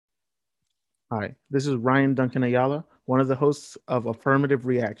Hi, this is Ryan Duncan Ayala, one of the hosts of Affirmative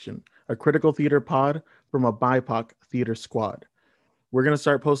Reaction, a critical theater pod from a BIPOC theater squad. We're going to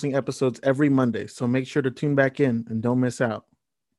start posting episodes every Monday, so make sure to tune back in and don't miss out.